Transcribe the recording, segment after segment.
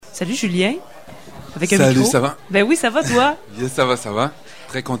Salut Julien. Avec un Salut, micro. ça va? Ben oui, ça va toi? Yes, ça va.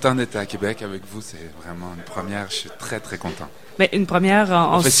 Très content d'être à Québec avec vous. C'est vraiment une première. Je suis très, très content. Ben, une première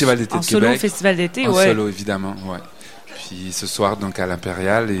en Festival d'été de solo Québec. festival d'été, En ouais. solo, évidemment, ouais. Puis ce soir, donc, à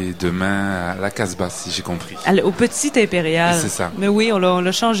l'Impérial et demain à la Casbah, si j'ai compris. Au Petit Impérial. C'est ça. Mais oui, on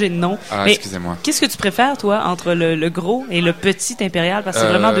l'a changé de nom. Ah, mais excusez-moi. qu'est-ce que tu préfères, toi, entre le gros et le Petit Impérial? Parce que c'est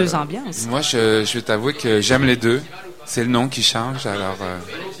vraiment deux ambiances. Moi, je vais t'avouer que j'aime les deux. C'est le nom qui change, alors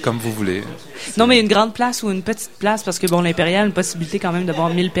comme vous voulez. Non, mais une grande place ou une petite place, parce que bon, l'Impérial a une possibilité quand même d'avoir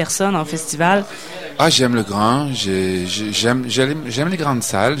 1000 personnes en festival. Ah, j'aime le grand, j'aime les grandes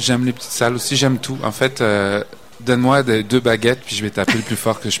salles, j'aime les petites salles aussi, j'aime tout. En fait, donne-moi 2 baguettes, puis je vais taper le plus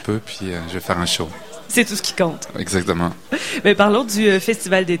fort que je peux, puis je vais faire un show. C'est tout ce qui compte. Exactement. Mais parlons du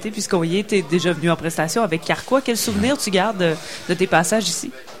festival d'été, puisqu'on y est, t'es déjà venu en prestation avec Carquois. Quel souvenir tu gardes de tes passages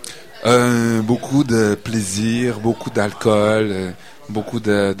ici? Beaucoup de plaisir, beaucoup d'alcool, beaucoup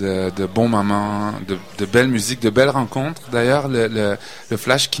de bons moments, de belle musique, de belles rencontres. D'ailleurs, le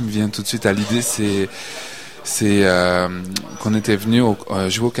flash qui me vient tout de suite à l'idée, c'est qu'on était venu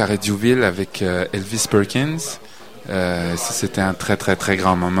jouer au Carré Diouville avec Elvis Perkins. C'était un très, très, très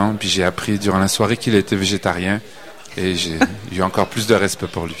grand moment. Puis j'ai appris durant la soirée qu'il était végétarien. Et j'ai eu encore plus de respect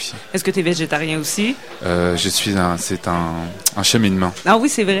pour lui. Est-ce que tu es végétarien aussi? C'est en cheminement. Ah oui,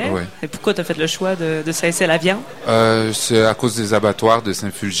 c'est vrai? Ouais. Et pourquoi tu as fait le choix de cesser la viande? C'est à cause des abattoirs de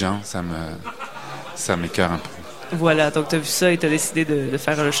Saint-Fulgent. Ça m'écoeure un peu. Voilà, donc tu as vu ça et tu as décidé de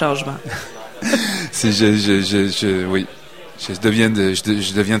faire le changement. Oui.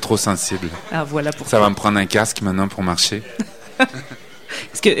 Je deviens trop sensible. Ah, voilà pourquoi. Ça va me prendre un casque maintenant pour marcher.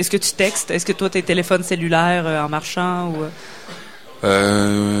 Est-ce que tu textes? Est-ce que toi, tes téléphones cellulaires en marchant? Ou...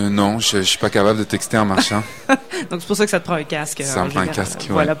 Non, je suis pas capable de texter en marchant. Donc, c'est pour ça que ça te prend un casque. Ça me prend un casque, ouais.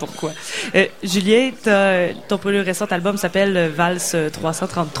 Voilà pourquoi. Julien, ton plus récent album s'appelle Valse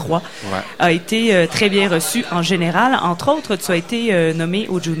 333. Ouais. A été très bien reçu en général. Entre autres, tu as été nommé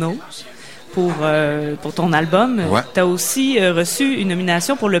aux Junos pour ton album. Ouais. Tu as aussi reçu une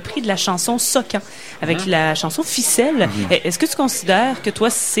nomination pour le prix de la chanson Socan avec la chanson Ficelle. Est-ce que tu considères que toi,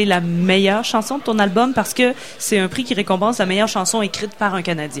 c'est la meilleure chanson de ton album parce que c'est un prix qui récompense la meilleure chanson écrite par un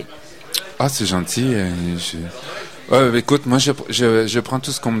Canadien? Ah, c'est gentil. Écoute, moi, je prends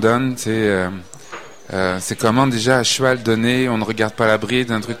tout ce qu'on me donne. C'est comment déjà à cheval donné, on ne regarde pas la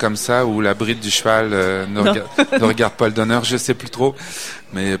bride, un truc comme ça, ou la bride du cheval ne regarde pas le donneur, je sais plus trop.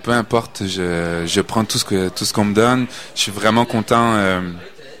 Mais peu importe, je prends tout ce qu'on me donne. Je suis vraiment content.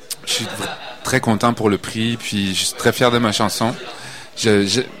 Je suis très content pour le prix, puis je suis très fier de ma chanson.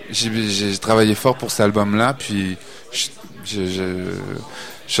 J'ai travaillé fort pour cet album-là, puis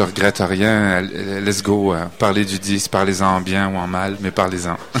je regrette rien. Let's go. Parlez du disque, parlez-en en bien ou en mal, mais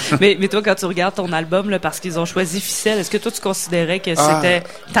parlez-en. mais toi, quand tu regardes ton album, là, parce qu'ils ont choisi Ficelle, est-ce que toi, tu considérais que c'était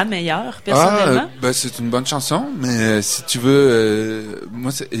ta meilleure, personnellement? C'est une bonne chanson, mais si tu veux,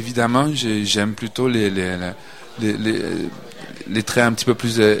 moi, évidemment, j'aime plutôt les traits un petit peu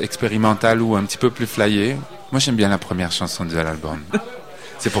plus expérimentales ou un petit peu plus flyés. Moi, j'aime bien la première chanson de l'album.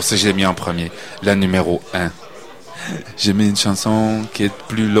 C'est pour ça que je l'ai mis en premier, la numéro 1. J'ai mis une chanson qui est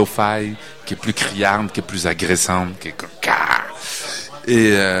plus lo-fi, qui est plus criarde, qui est plus agressante, qui est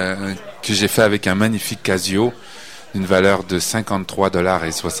et que j'ai fait avec un magnifique Casio d'une valeur de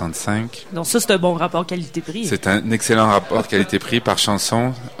 53,65 $. Donc ça, c'est un bon rapport qualité-prix. C'est un excellent rapport qualité-prix par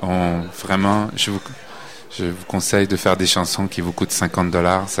chanson. Vraiment, je vous conseille de faire des chansons qui vous coûtent 50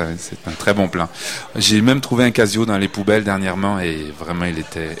 $. C'est un très bon plan. J'ai même trouvé un Casio dans les poubelles dernièrement et vraiment, il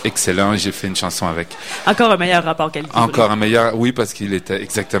était excellent. J'ai fait une chanson avec. Encore un meilleur rapport qualité-prix. Encore un meilleur, oui, parce qu'il était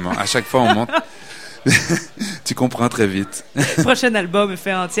exactement. À chaque fois, on monte. Tu comprends très vite. Le prochain album est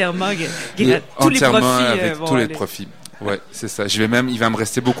fait entièrement tous les profits. Avec tous les profits. Ouais, c'est ça. Il va me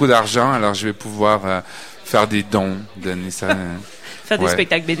rester beaucoup d'argent, alors je vais pouvoir faire des dons, donner ça. Faire des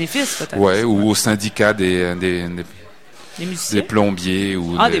spectacles bénéfices, peut-être. Ouais, ou au syndicat des musiciens? Des plombiers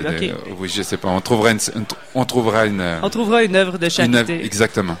ou okay. Oui, je sais pas. On trouvera une œuvre de charité.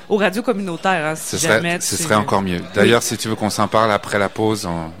 Exactement. Aux radios communautaires, hein, si ce serait encore mieux. D'ailleurs, si tu veux qu'on s'en parle après la pause,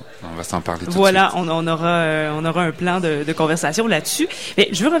 on va s'en parler tout de suite. Voilà, on aura un plan de conversation là-dessus. Mais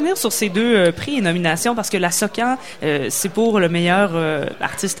je veux revenir sur ces 2 prix et nominations parce que la Socan, c'est pour le meilleur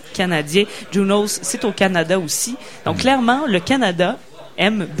artiste canadien. Junos, c'est au Canada aussi. Donc clairement, le Canada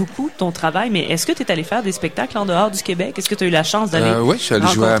aime beaucoup ton travail, mais est-ce que tu es allé faire des spectacles en dehors du Québec? Est-ce que tu as eu la chance d'aller Oui, je suis allé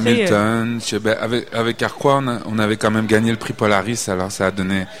jouer à Hamilton. Avec Carquois, on avait quand même gagné le prix Polaris, alors ça a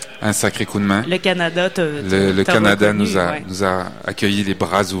donné un sacré coup de main. Le Canada le Canada nous a accueillis les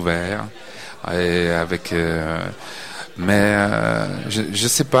bras ouverts et avec Mais je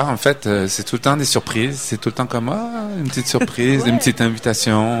sais pas, en fait, c'est tout le temps des surprises. C'est tout le temps comme une petite surprise, une petite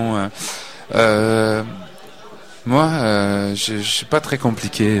invitation. Moi, je suis pas très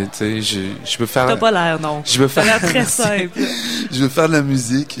compliqué. Tu sais, je veux faire. T'as pas l'air, non. Je veux faire. T'as l'air très simple. Je veux faire de la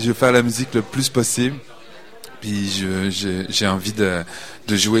musique. Je veux faire la musique le plus possible. Puis j'ai envie de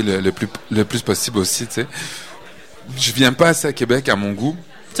jouer le plus possible aussi. Tu sais, je viens pas assez à Québec à mon goût.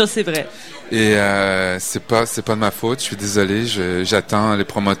 Ça, c'est vrai. Et c'est pas de ma faute. Je suis désolé. J'attends les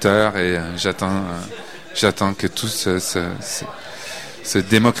promoteurs et j'attends que tout se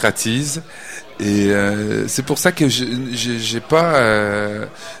démocratise. Et c'est pour ça que j'ai pas.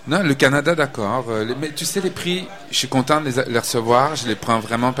 Non, le Canada, d'accord. Mais tu sais, les prix, je suis content de les recevoir. Je les prends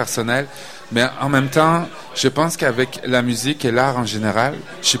vraiment personnels. Mais en même temps, je pense qu'avec la musique et l'art en général,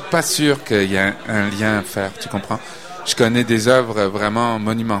 je suis pas sûr qu'il y a un lien à faire. Tu comprends? Je connais des œuvres vraiment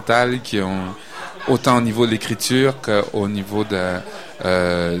monumentales qui ont autant au niveau de l'écriture qu'au niveau de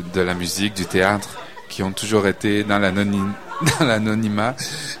la musique, du théâtre, qui ont toujours été dans l'anonymat,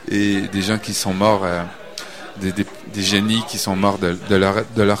 et des gens qui sont morts, des génies qui sont morts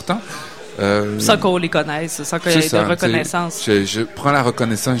de leur temps. Sans qu'on les connaisse, sans qu'il y ait de reconnaissance. Je prends la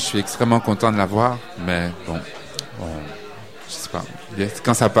reconnaissance, je suis extrêmement content de l'avoir, mais bon, je sais pas.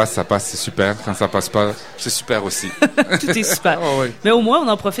 Quand ça passe, c'est super. Quand ça passe pas, c'est super aussi. Tout est super. Oh, oui. Mais au moins, on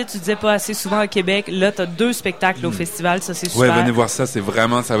en profite. Tu disais pas assez souvent à Québec. Là, tu as 2 spectacles au festival. Ça, c'est super. Ouais, venez voir ça. Ça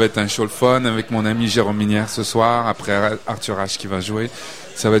va être un show le fun avec mon ami Jérôme Minière ce soir, après Arthur H qui va jouer.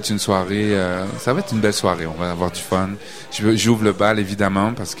 Ça va être une soirée, ça va être une belle soirée. On va avoir du fun. J'ouvre le bal,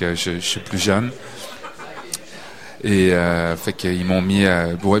 évidemment, parce que je suis plus jeune. Et fait qu'ils m'ont mis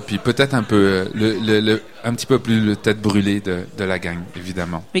puis peut-être un peu un petit peu plus le tête brûlée de la gang,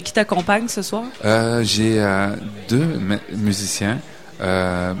 évidemment. Mais qui t'accompagne ce soir? J'ai 2 musiciens,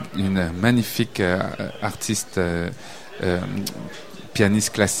 une magnifique artiste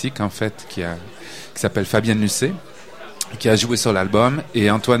pianiste classique en fait qui s'appelle Fabienne Lucet, qui a joué sur l'album,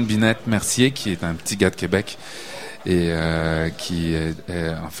 et Antoine Binette-Mercier, qui est un petit gars de Québec et qui est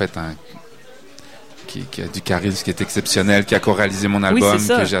en fait qui a du charisme, qui est exceptionnel, qui a choralisé mon album,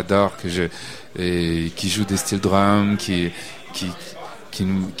 que j'adore, et qui joue des styles drum, qui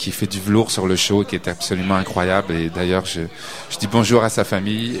fait du velours sur le show, qui est absolument incroyable. Et d'ailleurs, je dis bonjour à sa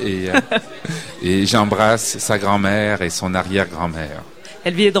famille et j'embrasse sa grand-mère et son arrière-grand-mère.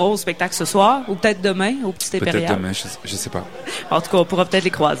 Elles viendront au spectacle ce soir, ou peut-être demain, au Petit Impérial. Peut-être demain, je sais pas. En tout cas, on pourra peut-être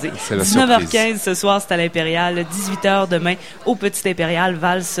les croiser. C'est la 19h15 surprise. ce soir, c'est à l'Impérial. 18h demain, au Petit Impérial.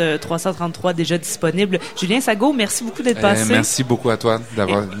 Valse 333 déjà disponible. Julien Sagot, merci beaucoup d'être passé. Merci beaucoup à toi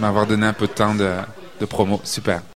de m'avoir donné un peu de temps de promo. Super.